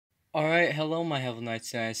Alright, hello my Hello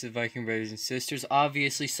Knights and Knights of Viking brothers and sisters.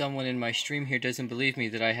 Obviously someone in my stream here doesn't believe me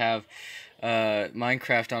that I have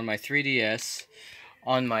Minecraft on my 3DS,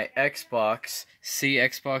 on my Xbox, see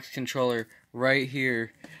Xbox controller right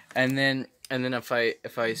here, and then if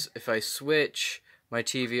I switch my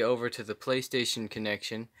TV over to the PlayStation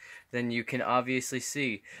connection, then you can obviously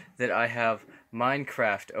see that I have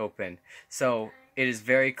Minecraft open. So it is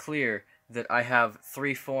very clear that I have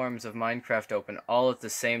three forms of Minecraft open all at the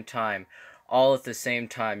same time. All at the same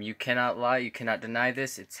time. You cannot lie, you cannot deny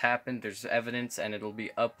this. It's happened, there's evidence, and it'll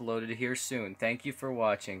be uploaded here soon. Thank you for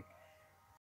watching.